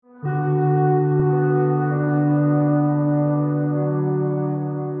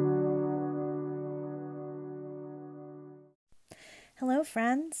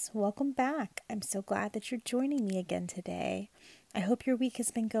friends. Welcome back. I'm so glad that you're joining me again today. I hope your week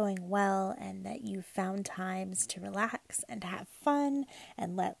has been going well and that you've found times to relax and have fun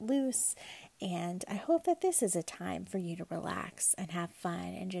and let loose. And I hope that this is a time for you to relax and have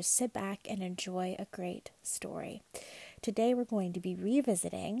fun and just sit back and enjoy a great story. Today we're going to be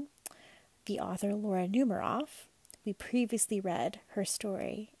revisiting the author Laura Numeroff. We previously read her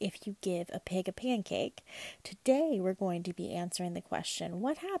story, If You Give a Pig a Pancake. Today we're going to be answering the question,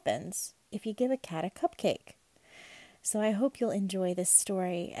 what happens if you give a cat a cupcake? So I hope you'll enjoy this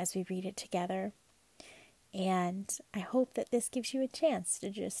story as we read it together. And I hope that this gives you a chance to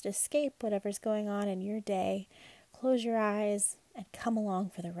just escape whatever's going on in your day, close your eyes, and come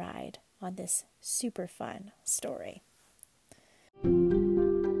along for the ride on this super fun story.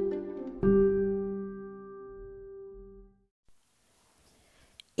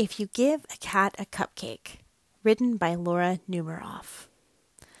 If You Give a Cat a Cupcake, written by Laura Numeroff.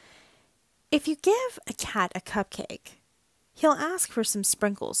 If you give a cat a cupcake, he'll ask for some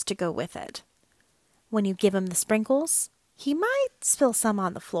sprinkles to go with it. When you give him the sprinkles, he might spill some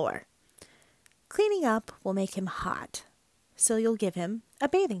on the floor. Cleaning up will make him hot, so you'll give him a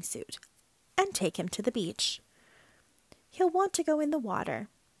bathing suit and take him to the beach. He'll want to go in the water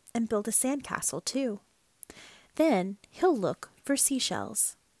and build a sandcastle too. Then he'll look for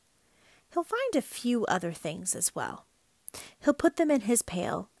seashells. He'll find a few other things as well. He'll put them in his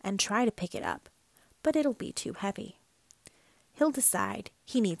pail and try to pick it up, but it'll be too heavy. He'll decide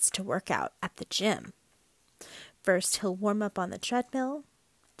he needs to work out at the gym. First, he'll warm up on the treadmill,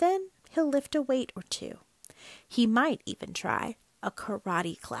 then he'll lift a weight or two. He might even try a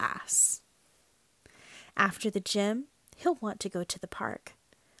karate class. After the gym, he'll want to go to the park.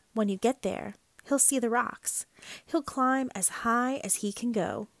 When you get there, he'll see the rocks. He'll climb as high as he can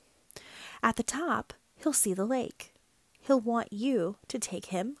go. At the top, he'll see the lake. He'll want you to take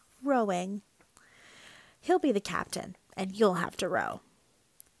him rowing. He'll be the captain, and you'll have to row.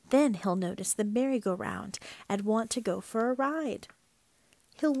 Then he'll notice the merry-go-round and want to go for a ride.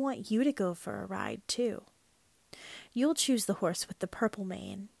 He'll want you to go for a ride, too. You'll choose the horse with the purple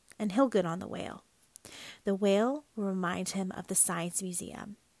mane, and he'll get on the whale. The whale will remind him of the Science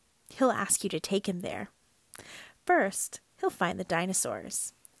Museum. He'll ask you to take him there. First, he'll find the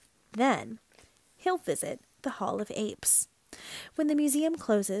dinosaurs. Then, he'll visit the Hall of Apes. When the museum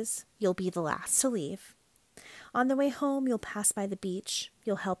closes, you'll be the last to leave. On the way home, you'll pass by the beach.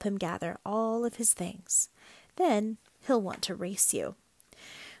 You'll help him gather all of his things. Then, he'll want to race you.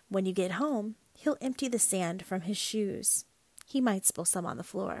 When you get home, he'll empty the sand from his shoes. He might spill some on the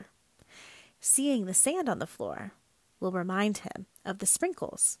floor. Seeing the sand on the floor will remind him of the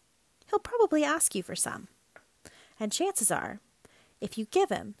sprinkles. He'll probably ask you for some. And chances are, if you give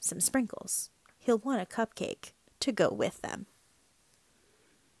him some sprinkles, he'll want a cupcake to go with them.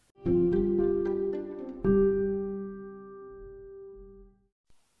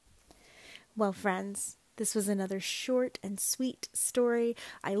 Well, friends, this was another short and sweet story.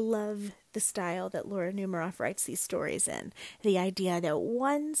 I love the style that Laura Numeroff writes these stories in. The idea that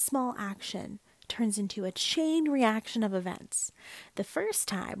one small action turns into a chain reaction of events. The first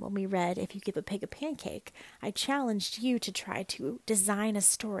time when we read If You Give a Pig a Pancake, I challenged you to try to design a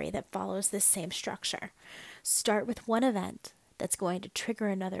story that follows this same structure. Start with one event that's going to trigger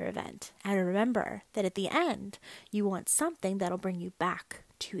another event. And remember that at the end, you want something that'll bring you back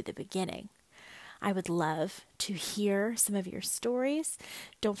to the beginning. I would love to hear some of your stories.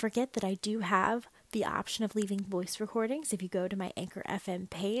 Don't forget that I do have the option of leaving voice recordings. If you go to my Anchor FM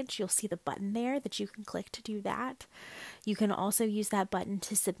page, you'll see the button there that you can click to do that. You can also use that button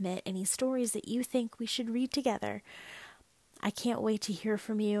to submit any stories that you think we should read together. I can't wait to hear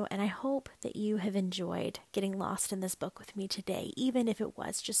from you, and I hope that you have enjoyed getting lost in this book with me today, even if it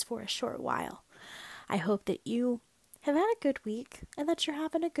was just for a short while. I hope that you have had a good week and that you're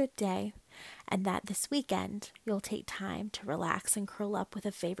having a good day, and that this weekend you'll take time to relax and curl up with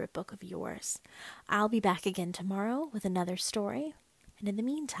a favorite book of yours. I'll be back again tomorrow with another story, and in the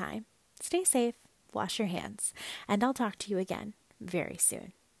meantime, stay safe, wash your hands, and I'll talk to you again very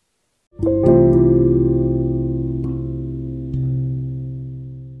soon.